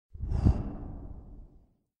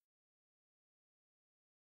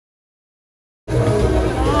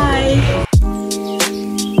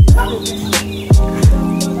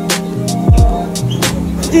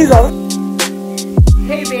Jesus.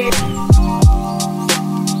 Hey, babe.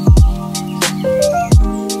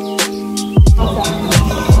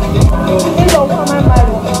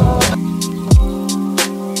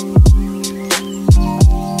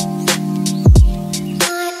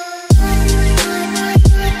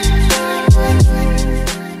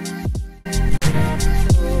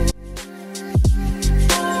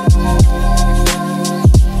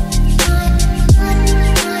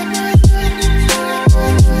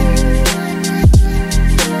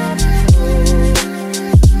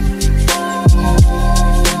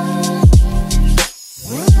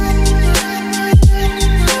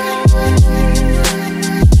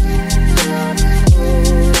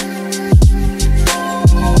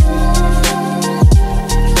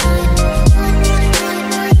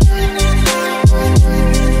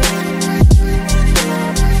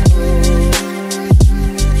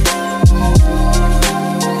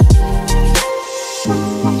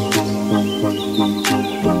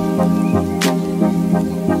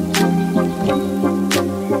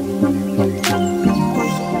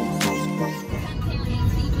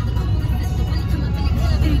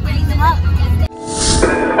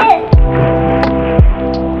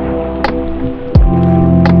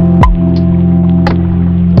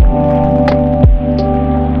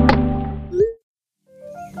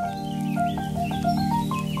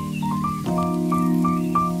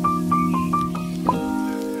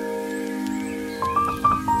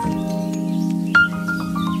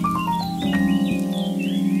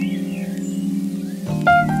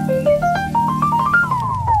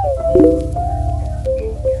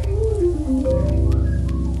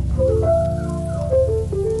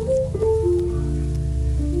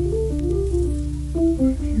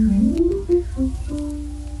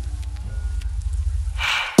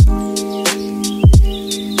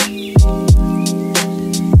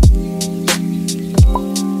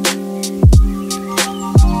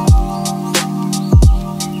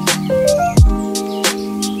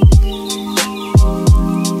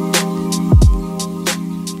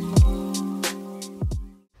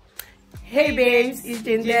 Hey babes,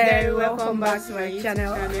 Itsjanederry. Welcome back to my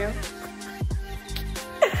channel.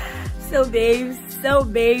 So babes,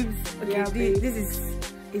 okay, yeah, this is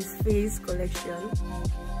Itsfayscollection.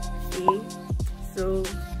 Okay, so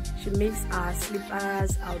she makes our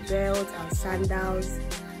slippers, our belts, our sandals.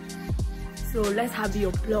 So let's have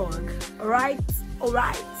your plug. Alright.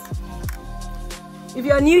 If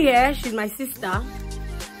you're new here, she's my sister.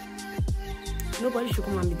 Nobody should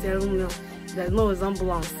come and be telling me there's no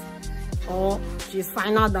resemblance. Or she's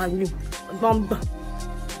finer than you. Don't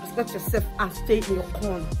respect yourself and stay in your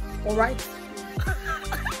corner. Alright?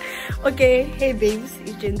 Okay, hey babes,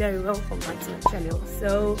 Itsjanederry, welcome back to my channel.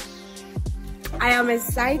 So I am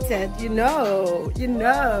excited, you know.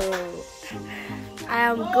 I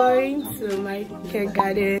am going to my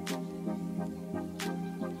kindergarten.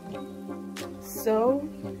 So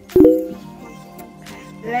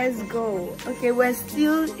let's go. Okay, we're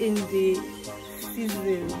still in the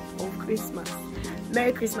season of Christmas.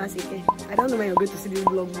 Merry Christmas again. I don't know when you're going to see this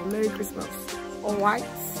vlog, but Merry Christmas. Alright.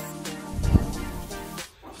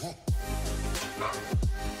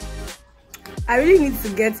 I really need to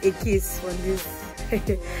get a case for this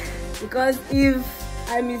because if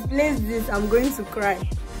I misplace this, I'm going to cry.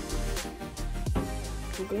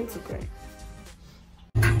 If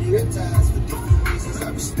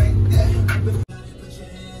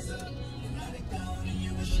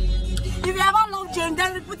you ever love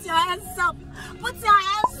Janederry, put your hands up. Put your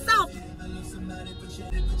hands up.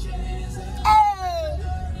 Hey.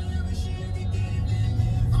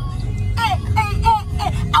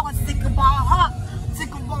 I was sick about her,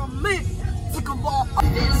 sick about me, sick about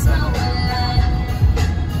this.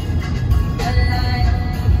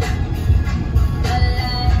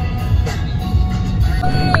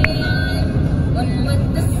 When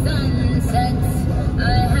the sun sets, I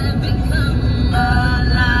have become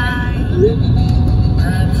alive. I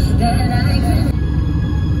wish that I could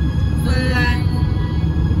fly.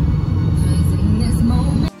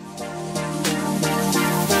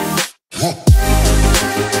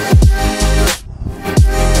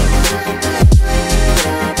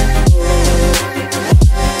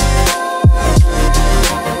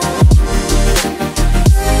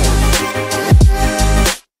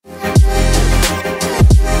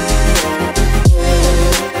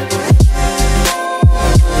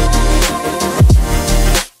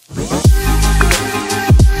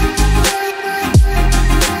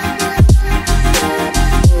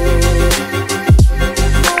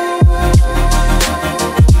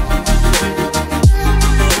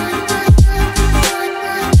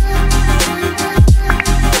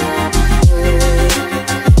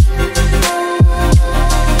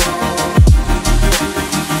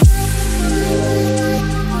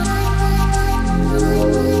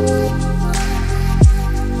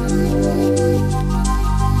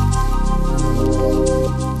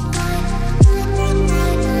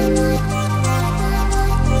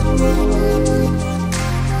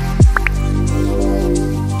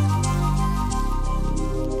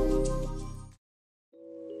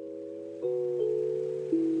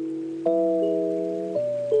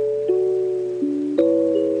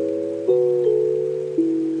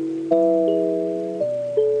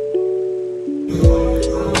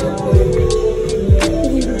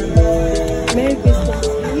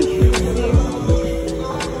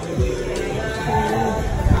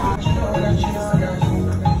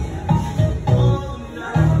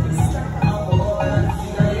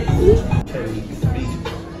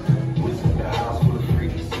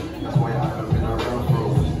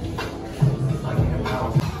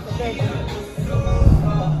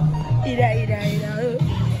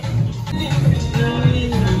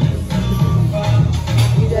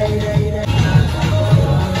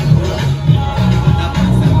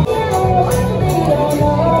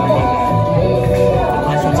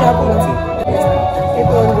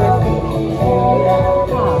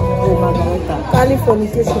 actually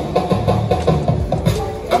fornication.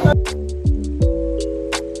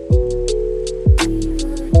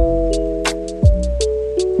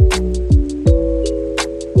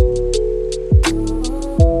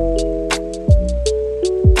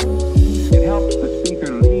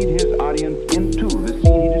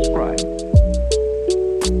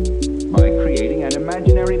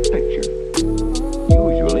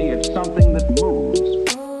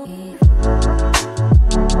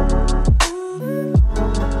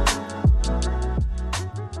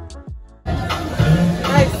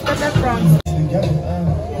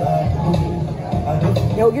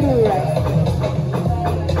 Yo, give me rice.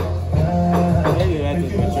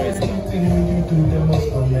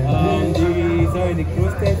 The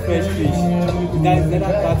roasted fresh fish. That is that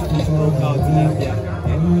catfish broke out tilapia.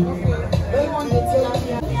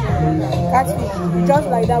 Catfish, just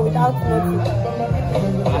like that without nothing.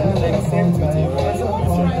 I don't like the same thing.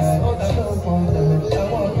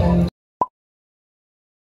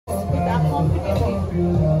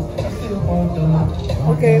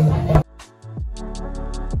 Okay.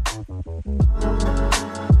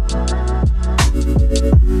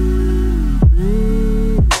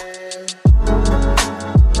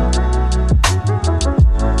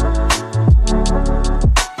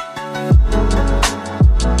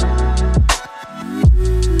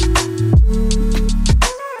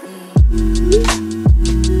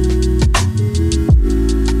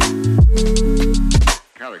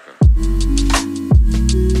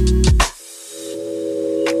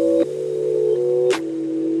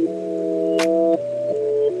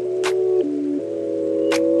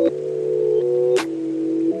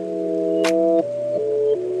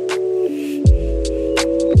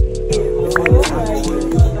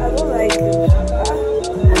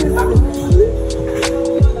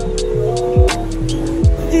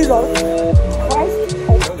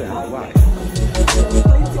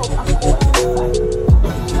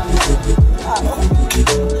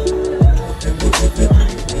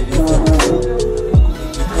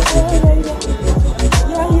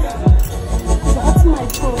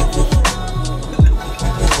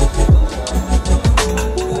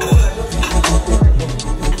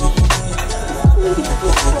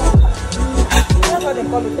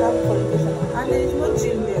 And there is no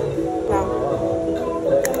gym there now.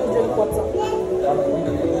 Drink water.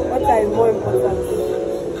 Water is more important.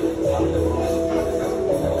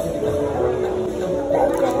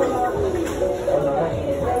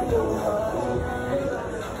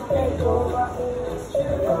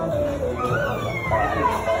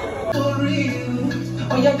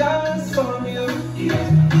 Oh, you dance for me.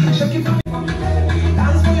 Shake it for me.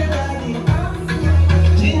 Dance for your body.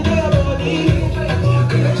 Ginger your body.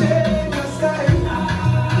 Change your style.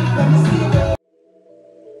 Let me see you.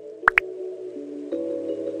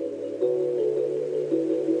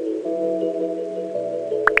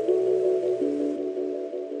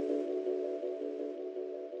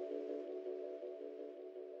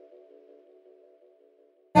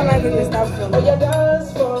 How am I going to start from? Oh, you dance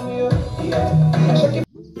for me. Shake it.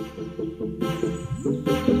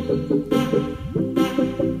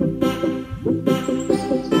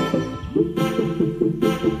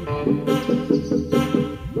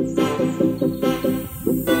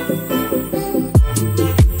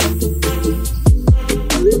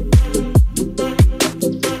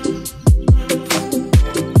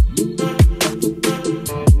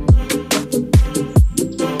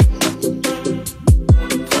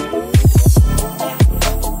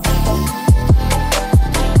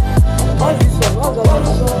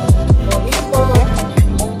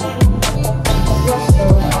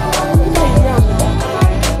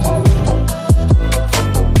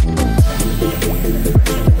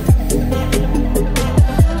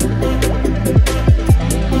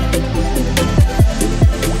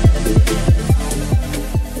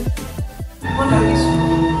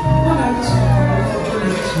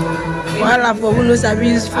 Wahala for who knows sabi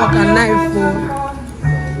use fork and knife for.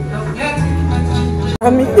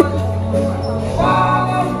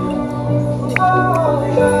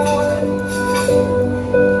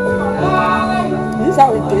 This is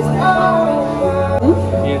how it tastes.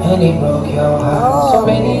 And it broke your heart so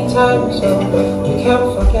many times, so you can't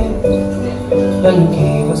forget. And you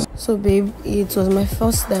gave us. So babe, it was my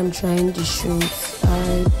first time trying the shrimps.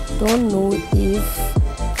 I don't know if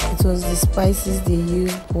it was the spices they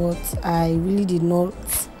used, but I really did not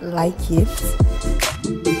like it.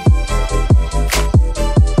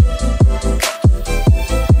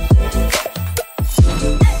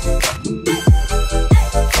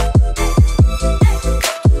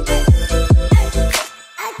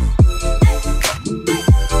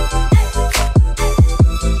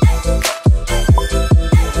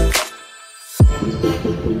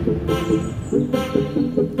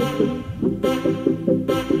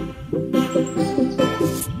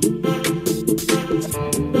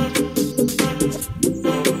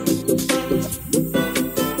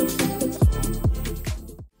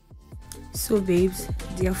 So babes,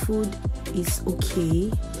 their food is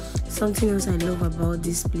okay. Something else I love about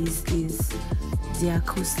this place is their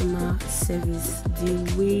customer service.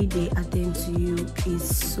 The way they attend to you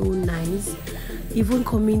is so nice. Even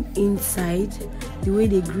coming inside, the way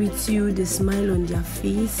they greet you, the smile on their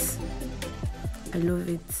face, I love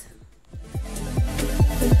it.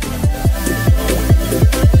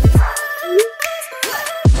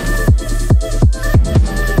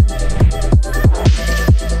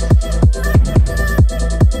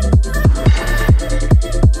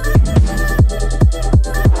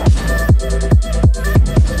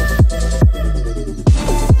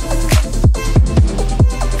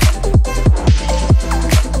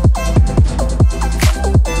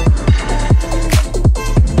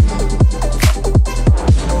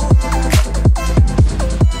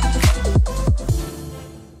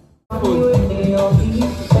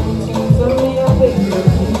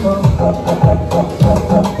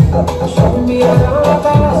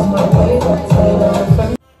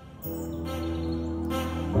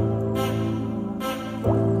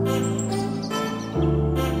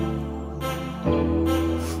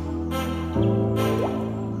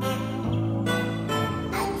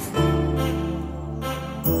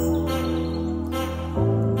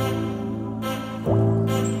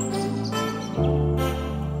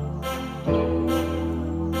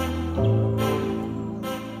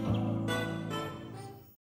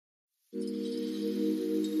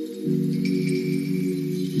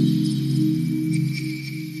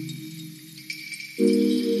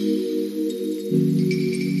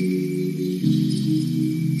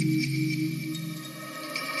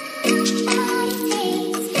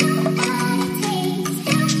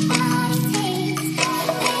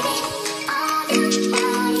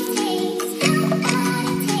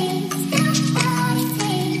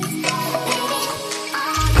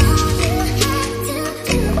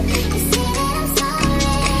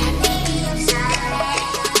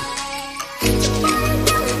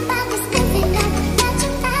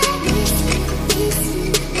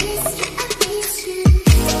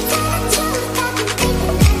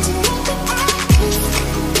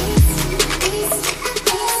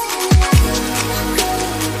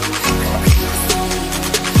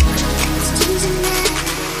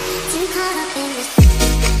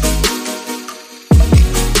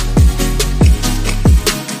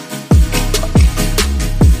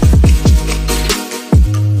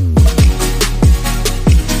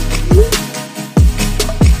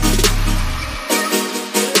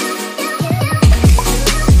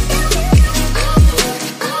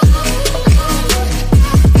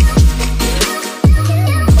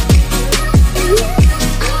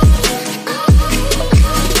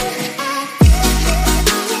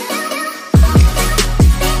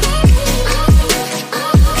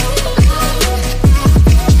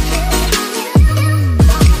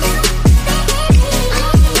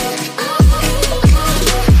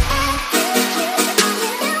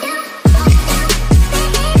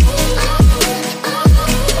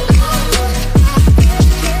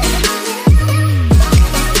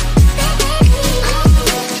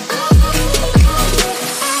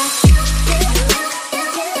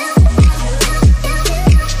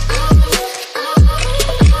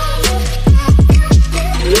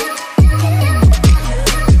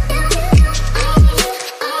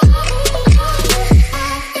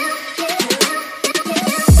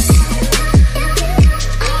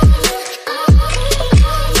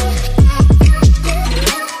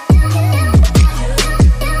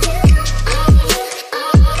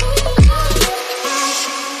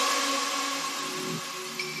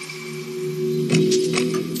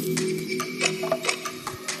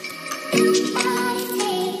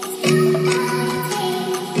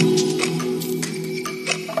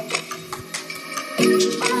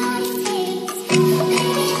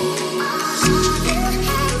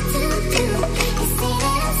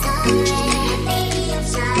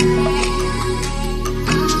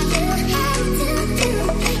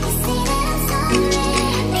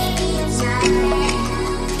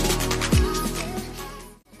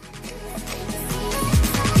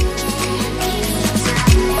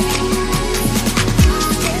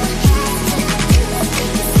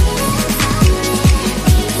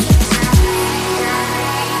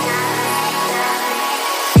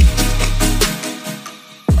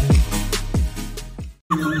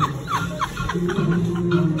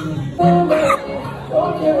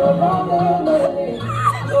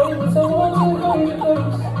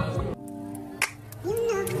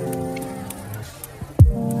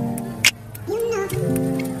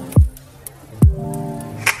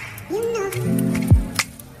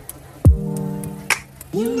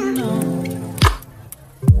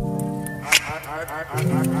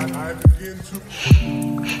 begin to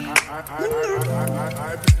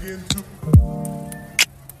I begin to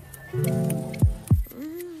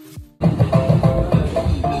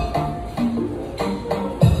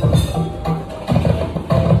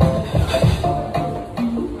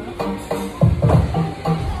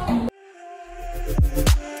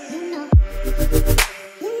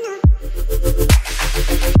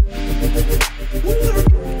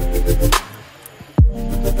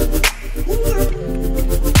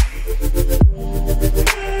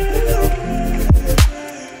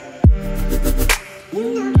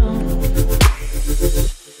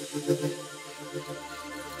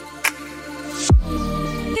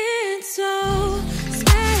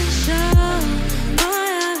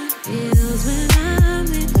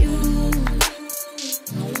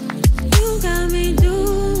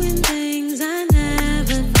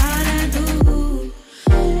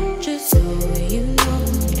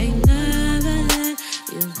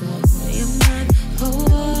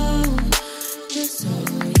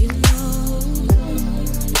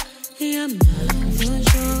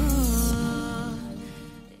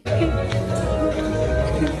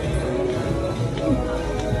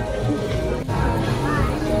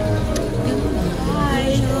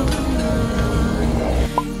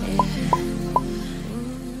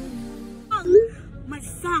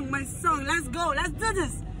my song. Let's go. Let's do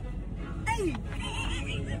this. Hey.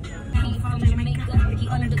 From Jamaica,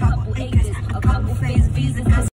 on a couple acres, a couple phase visa.